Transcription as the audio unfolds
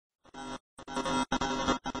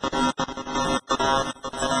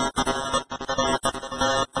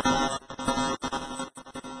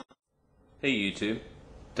Hey YouTube,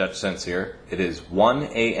 Dutchsinse here. It is 1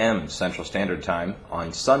 a.m. Central Standard Time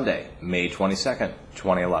on Sunday, May 22nd,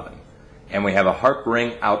 2011. And we have a HARP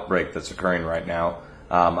ring outbreak that's occurring right now.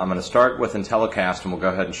 I'm going to start with Intellicast and we'll go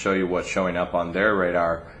ahead and show you what's showing up on their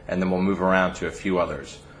radar, and then we'll move around to a few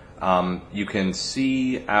others. You can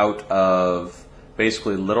see out of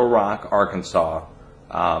basically Little Rock, Arkansas,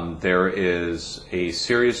 there is a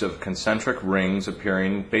series of concentric rings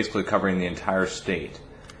appearing, basically covering the entire state.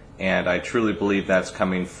 And I truly believe that's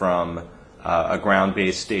coming from a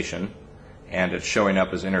ground-based station, and it's showing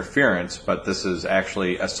up as interference, but this is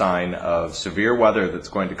actually a sign of severe weather that's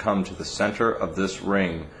going to come to the center of this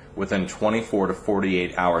ring within 24 to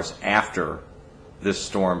 48 hours after this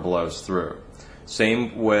storm blows through.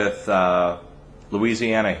 Same with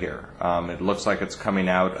Louisiana here. It looks like it's coming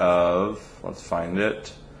out of, let's find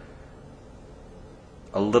it,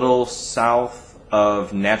 a little south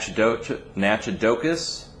of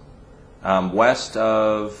Natchitoches, west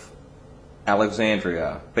of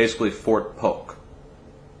Alexandria, basically Fort Polk.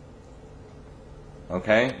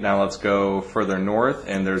 Okay, now let's go further north,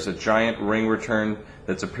 and there's a giant ring return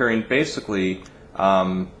that's appearing basically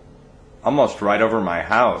almost right over my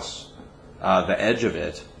house, the edge of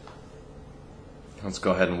it. Let's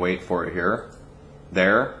go ahead and wait for it here.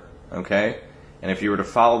 There, okay? And if you were to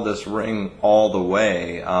follow this ring all the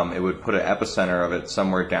way, it would put an epicenter of it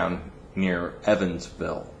somewhere down near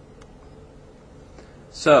Evansville.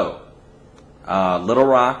 So, Little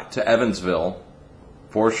Rock to Evansville,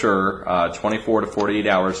 for sure, 24 to 48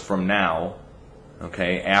 hours from now.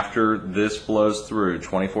 Okay, after this blows through,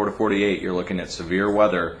 24 to 48, you're looking at severe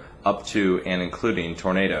weather up to and including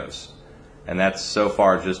tornadoes. And that's so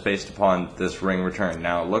far just based upon this ring return.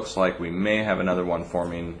 Now it looks like we may have another one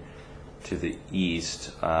forming to the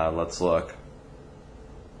east. Let's look.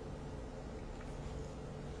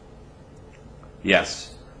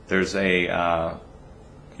 Yes, there's a,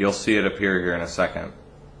 you'll see it appear here in a second.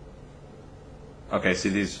 Okay, see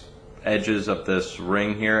these edges of this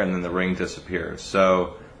ring here, and then the ring disappears.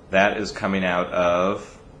 So that is coming out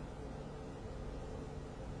of,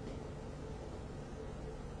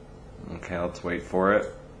 okay, let's wait for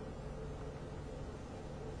it.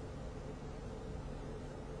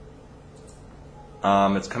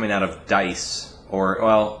 It's coming out of Dice, or,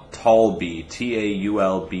 well, Taulbee,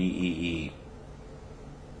 Taulbee.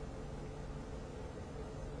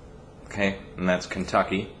 Okay, and that's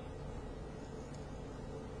Kentucky.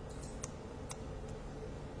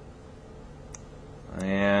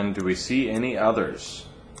 And do we see any others?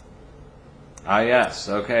 Ah, yes,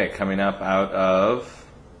 okay, coming up out of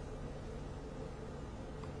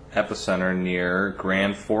epicenter near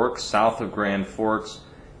Grand Forks, south of Grand Forks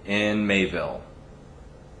in Mayville.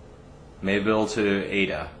 Mayville to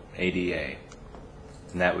Ada, ADA.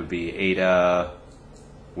 And that would be Ada,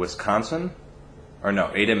 Wisconsin? Or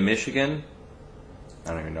no, Ada, Michigan?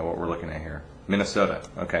 I don't even know what we're looking at here. Minnesota,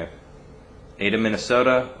 okay. Ada,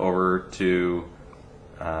 Minnesota, over to,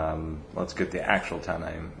 let's get the actual town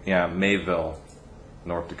name. Yeah, Mayville,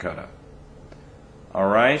 North Dakota.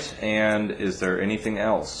 Alright, and is there anything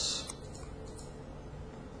else?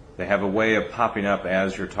 They have a way of popping up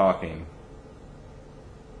as you're talking.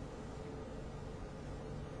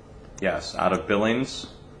 Yes, out of Billings.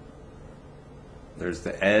 There's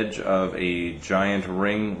the edge of a giant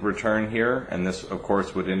ring return here, and this, of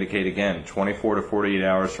course, would indicate, again, 24 to 48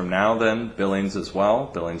 hours from now, then, Billings as well,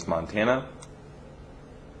 Billings, Montana.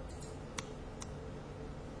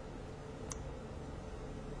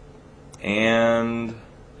 And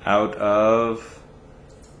out of,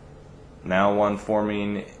 now one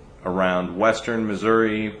forming around western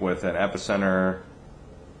Missouri with an epicenter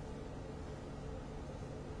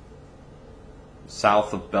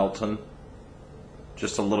south of Belton.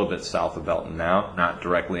 Just a little bit south of Belton now, not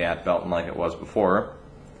directly at Belton like it was before.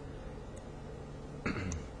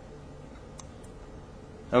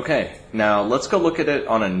 Okay, now let's go look at it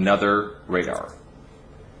on another radar.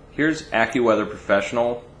 Here's AccuWeather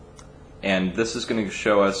Professional, and this is going to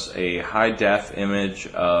show us a high-def image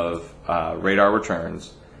of radar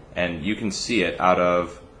returns, and you can see it out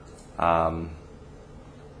of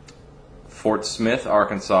Fort Smith,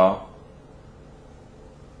 Arkansas,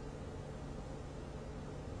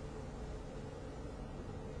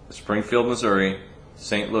 Springfield, Missouri,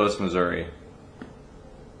 St. Louis, Missouri,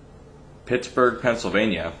 Pittsburgh,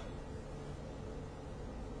 Pennsylvania,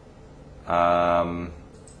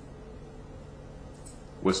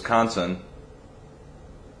 Wisconsin,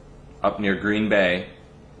 up near Green Bay,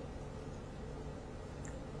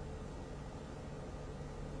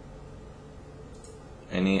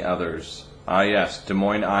 any others? Ah, yes, Des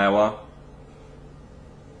Moines, Iowa,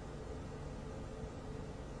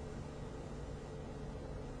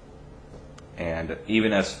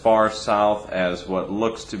 even as far south as what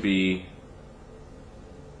looks to be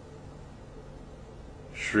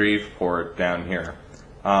Shreveport down here.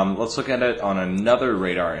 Let's look at it on another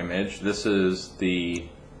radar image. This is the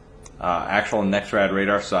actual NEXRAD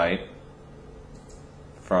radar site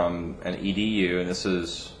from an EDU, and this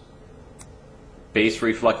is base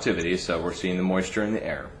reflectivity, so we're seeing the moisture in the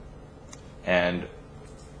air. And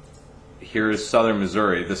here is southern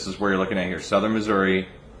Missouri. This is where you're looking at here. Southern Missouri.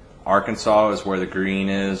 Arkansas is where the green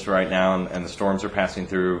is right now, and the storms are passing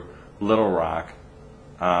through Little Rock.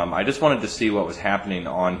 I just wanted to see what was happening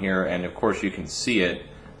on here, and of course you can see it.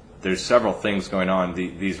 There's several things going on.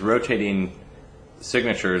 These rotating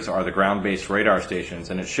signatures are the ground-based radar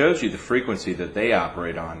stations, and it shows you the frequency that they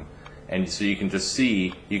operate on. And so you can just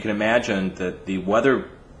see, you can imagine that the weather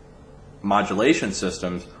modulation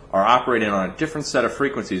systems are operating on a different set of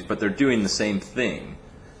frequencies, but they're doing the same thing,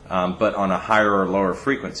 but on a higher or lower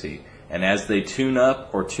frequency. And as they tune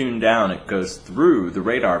up or tune down, it goes through the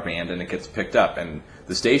radar band and it gets picked up. And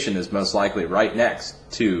the station is most likely right next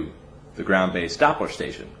to the ground-based Doppler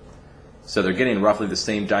station. So they're getting roughly the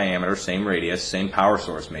same diameter, same radius, same power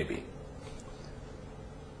source maybe.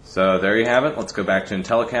 So there you have it. Let's go back to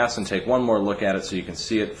IntelliCast and take one more look at it so you can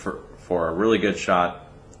see it for a really good shot.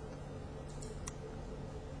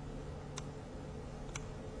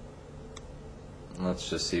 Let's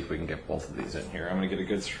just see if we can get both of these in here. I'm going to get a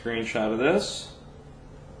good screenshot of this.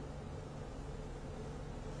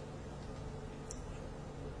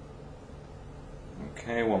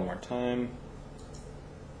 Okay, one more time.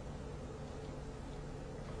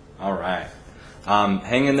 All right.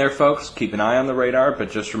 Hang in there, folks. Keep an eye on the radar,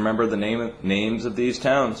 but just remember the names of these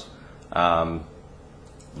towns. Little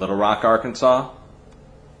Rock, Arkansas.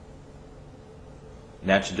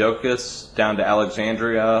 Natchitoches down to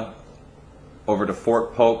Alexandria, over to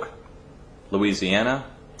Fort Polk, Louisiana.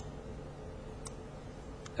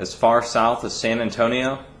 As far south as San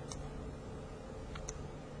Antonio.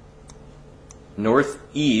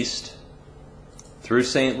 Northeast through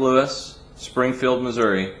St. Louis, Springfield,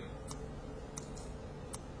 Missouri.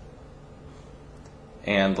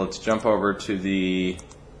 And let's jump over to the,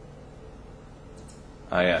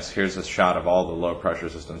 yes, here's a shot of all the low pressure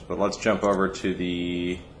systems, but let's jump over to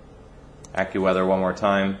the AccuWeather one more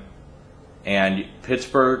time. And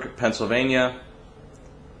Pittsburgh, Pennsylvania,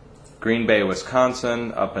 Green Bay,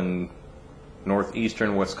 Wisconsin, up in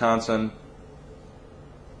northeastern Wisconsin,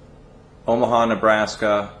 Omaha,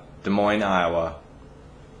 Nebraska, Des Moines, Iowa.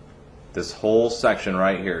 This whole section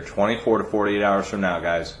right here, 24 to 48 hours from now,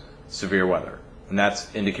 guys, severe weather. And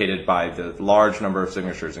that's indicated by the large number of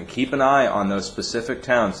signatures. And keep an eye on those specific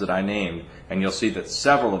towns that I named, and you'll see that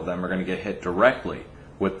several of them are going to get hit directly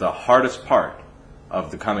with the hardest part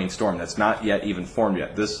of the coming storm that's not yet even formed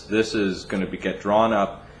yet. This is going to get drawn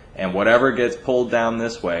up, and whatever gets pulled down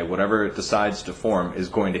this way, whatever it decides to form, is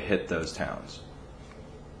going to hit those towns.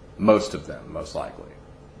 Most of them, most likely.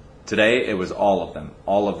 Today, it was all of them.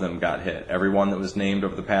 All of them got hit. Everyone that was named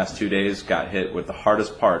over the past 2 days got hit with the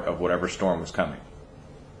hardest part of whatever storm was coming.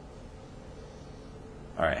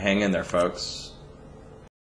 All right, hang in there, folks.